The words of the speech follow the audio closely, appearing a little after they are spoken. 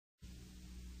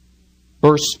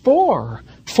Verse 4,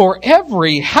 for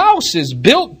every house is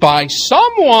built by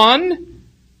someone.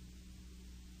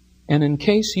 And in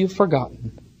case you've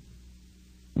forgotten,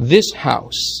 this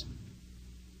house,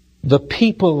 the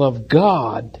people of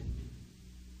God,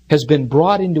 has been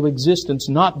brought into existence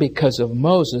not because of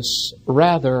Moses,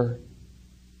 rather,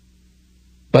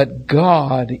 but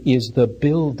God is the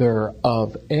builder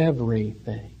of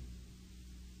everything.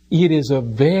 It is a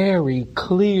very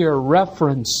clear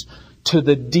reference to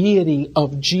the deity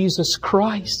of Jesus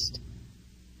Christ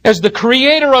as the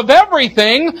creator of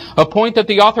everything, a point that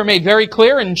the author made very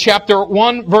clear in chapter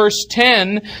 1, verse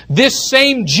 10. This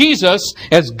same Jesus,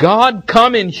 as God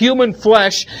come in human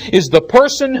flesh, is the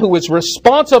person who is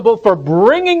responsible for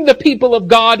bringing the people of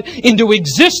God into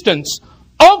existence,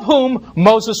 of whom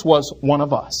Moses was one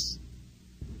of us.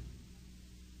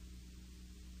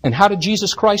 And how did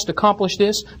Jesus Christ accomplish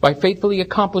this? By faithfully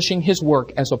accomplishing His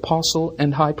work as apostle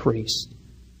and high priest,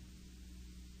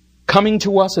 coming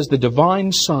to us as the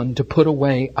divine Son to put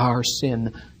away our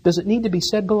sin. Does it need to be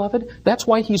said, beloved? That's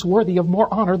why He's worthy of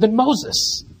more honor than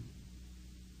Moses.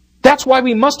 That's why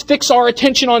we must fix our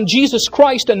attention on Jesus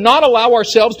Christ and not allow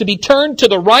ourselves to be turned to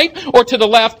the right or to the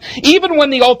left, even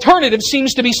when the alternative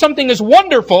seems to be something as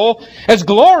wonderful, as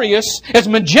glorious, as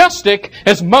majestic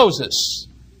as Moses.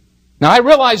 Now, I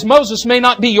realize Moses may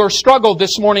not be your struggle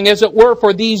this morning, as it were,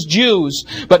 for these Jews.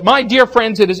 But my dear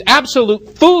friends, it is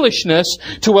absolute foolishness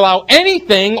to allow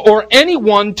anything or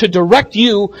anyone to direct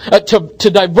you, to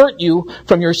divert you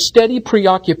from your steady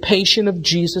preoccupation of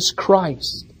Jesus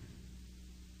Christ.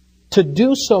 To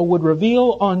do so would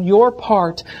reveal on your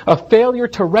part a failure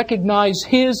to recognize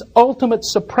His ultimate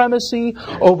supremacy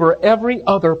over every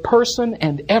other person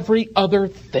and every other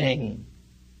thing.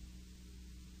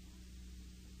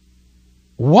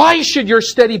 Why should your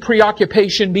steady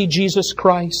preoccupation be Jesus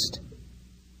Christ?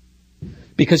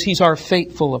 Because He's our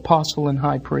faithful apostle and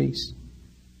high priest.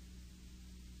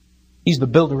 He's the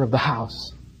builder of the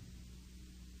house.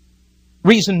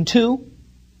 Reason 2,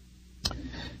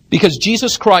 because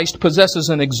Jesus Christ possesses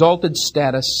an exalted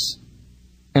status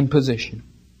and position.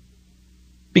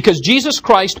 Because Jesus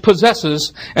Christ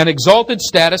possesses an exalted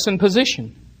status and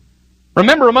position.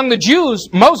 Remember, among the Jews,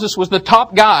 Moses was the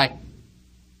top guy.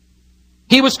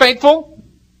 He was faithful,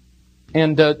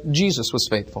 and Jesus was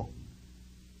faithful.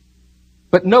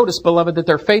 But notice, beloved, that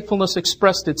their faithfulness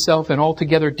expressed itself in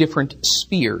altogether different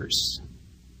spheres.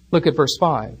 Look at verse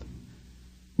 5.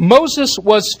 Moses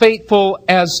was faithful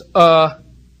as a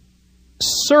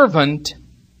servant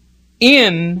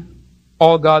in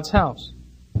all God's house,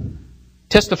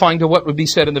 testifying to what would be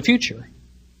said in the future.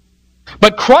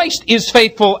 But Christ is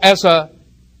faithful as a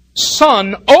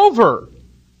son over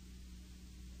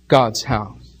God's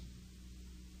house.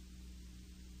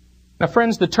 Now,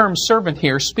 friends, the term servant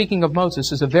here, speaking of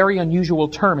Moses, is a very unusual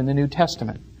term in the New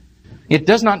Testament. It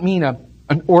does not mean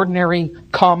an ordinary,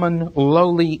 common,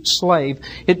 lowly slave.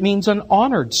 It means an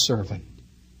honored servant.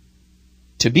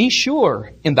 To be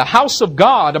sure, in the house of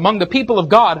God, among the people of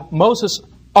God, Moses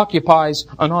occupies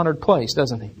an honored place,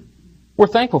 doesn't he? We're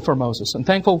thankful for Moses and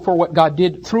thankful for what God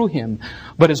did through him.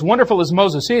 But as wonderful as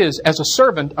Moses is, as a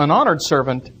servant, an honored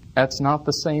servant, that's not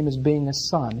the same as being a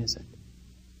son, is it?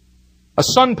 A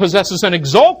son possesses an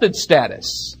exalted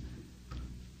status.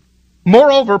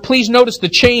 Moreover, please notice the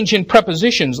change in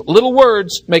prepositions. Little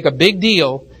words make a big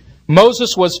deal.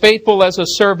 Moses was faithful as a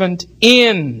servant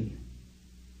in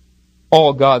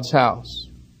all God's house,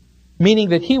 meaning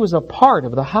that he was a part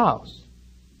of the house.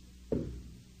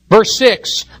 Verse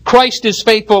 6, Christ is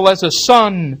faithful as a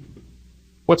son.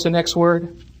 What's the next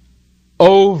word?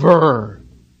 Over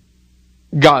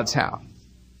God's house.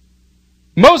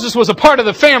 Moses was a part of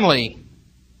the family.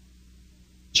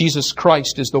 Jesus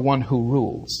Christ is the one who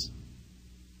rules.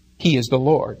 He is the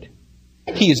Lord.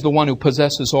 He is the one who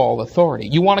possesses all authority.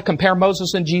 You want to compare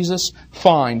Moses and Jesus?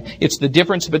 Fine. It's the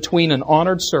difference between an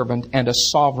honored servant and a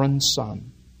sovereign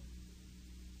son.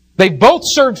 They both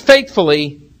served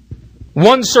faithfully.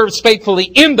 One serves faithfully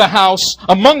in the house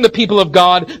among the people of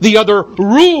God. The other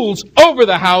rules over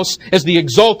the house as the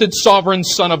exalted sovereign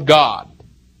Son of God.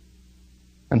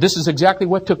 And this is exactly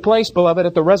what took place, beloved,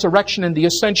 at the resurrection and the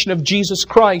ascension of Jesus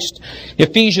Christ.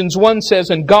 Ephesians 1 says,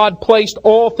 and God placed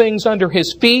all things under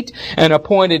His feet and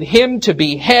appointed Him to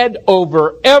be head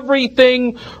over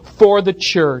everything for the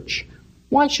church.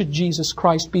 Why should Jesus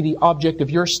Christ be the object of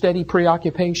your steady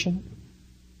preoccupation?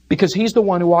 Because He's the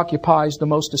one who occupies the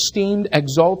most esteemed,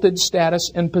 exalted status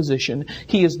and position.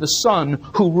 He is the Son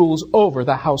who rules over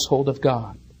the household of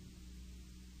God.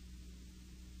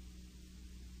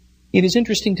 It is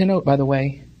interesting to note, by the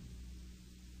way,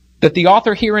 that the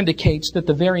author here indicates that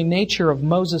the very nature of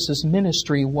Moses'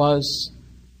 ministry was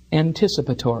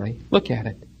anticipatory. Look at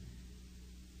it.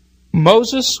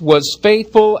 Moses was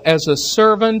faithful as a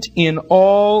servant in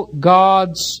all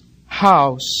God's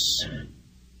house.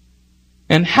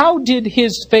 And how did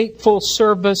his faithful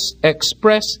service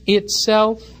express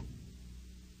itself?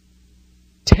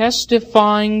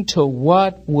 Testifying to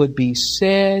what would be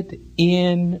said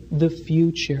in the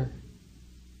future.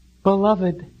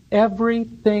 Beloved,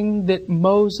 everything that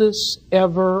Moses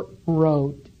ever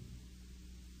wrote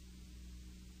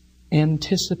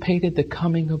anticipated the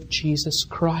coming of Jesus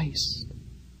Christ.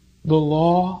 The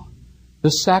law, the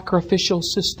sacrificial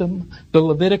system, the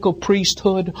Levitical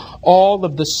priesthood, all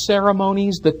of the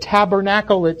ceremonies, the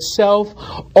tabernacle itself,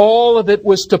 all of it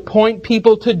was to point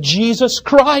people to Jesus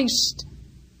Christ.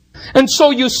 And so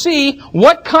you see,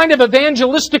 what kind of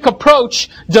evangelistic approach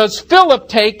does Philip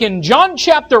take in John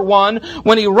chapter 1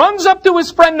 when he runs up to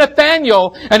his friend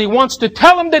Nathanael and he wants to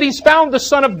tell him that he's found the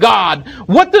Son of God?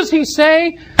 What does he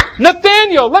say?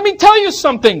 Nathanael, let me tell you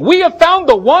something. We have found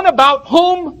the one about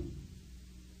whom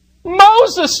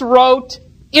Moses wrote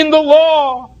in the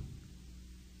law.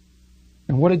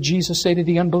 And what did Jesus say to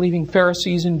the unbelieving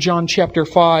Pharisees in John chapter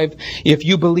 5? If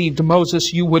you believed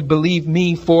Moses, you would believe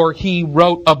me, for he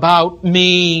wrote about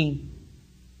me.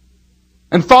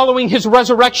 And following His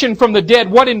resurrection from the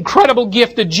dead, what incredible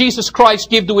gift did Jesus Christ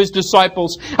give to His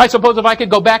disciples? I suppose if I could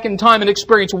go back in time and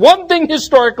experience one thing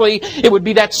historically, it would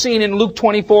be that scene in Luke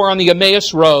 24 on the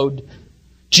Emmaus Road.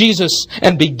 Jesus,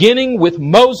 and beginning with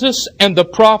Moses and the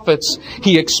prophets,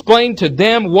 He explained to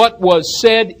them what was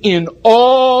said in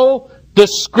all the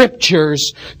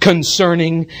Scriptures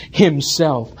concerning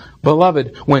Himself.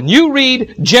 Beloved, when you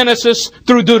read Genesis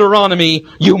through Deuteronomy,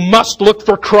 you must look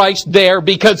for Christ there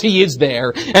because He is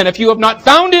there. And if you have not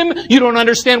found Him, you don't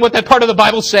understand what that part of the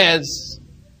Bible says.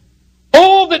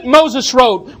 All that Moses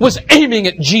wrote was aiming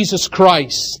at Jesus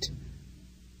Christ.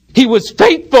 He was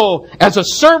faithful as a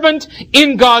servant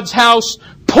in God's house,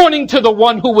 pointing to the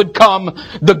one who would come,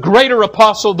 the greater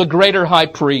apostle, the greater high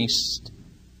priest.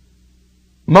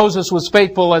 Moses was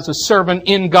faithful as a servant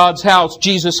in God's house.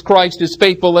 Jesus Christ is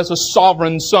faithful as a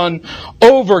sovereign son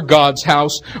over God's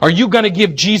house. Are you going to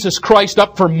give Jesus Christ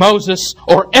up for Moses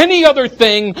or any other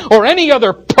thing or any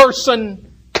other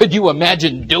person? Could you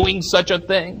imagine doing such a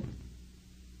thing?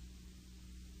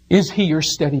 Is He your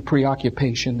steady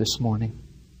preoccupation this morning?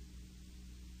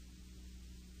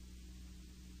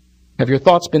 Have your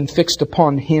thoughts been fixed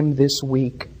upon Him this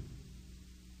week?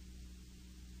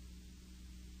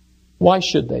 Why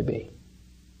should they be?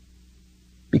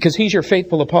 Because He's your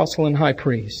faithful apostle and high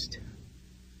priest.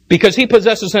 Because He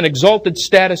possesses an exalted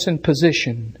status and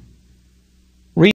position.